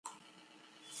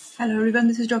Hello everyone,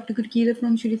 this is Dr. Gurkeela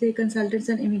from Shirite Consultants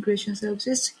and Immigration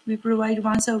Services. We provide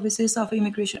one services of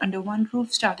immigration under one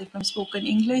roof, starting from spoken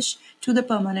English to the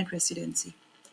permanent residency.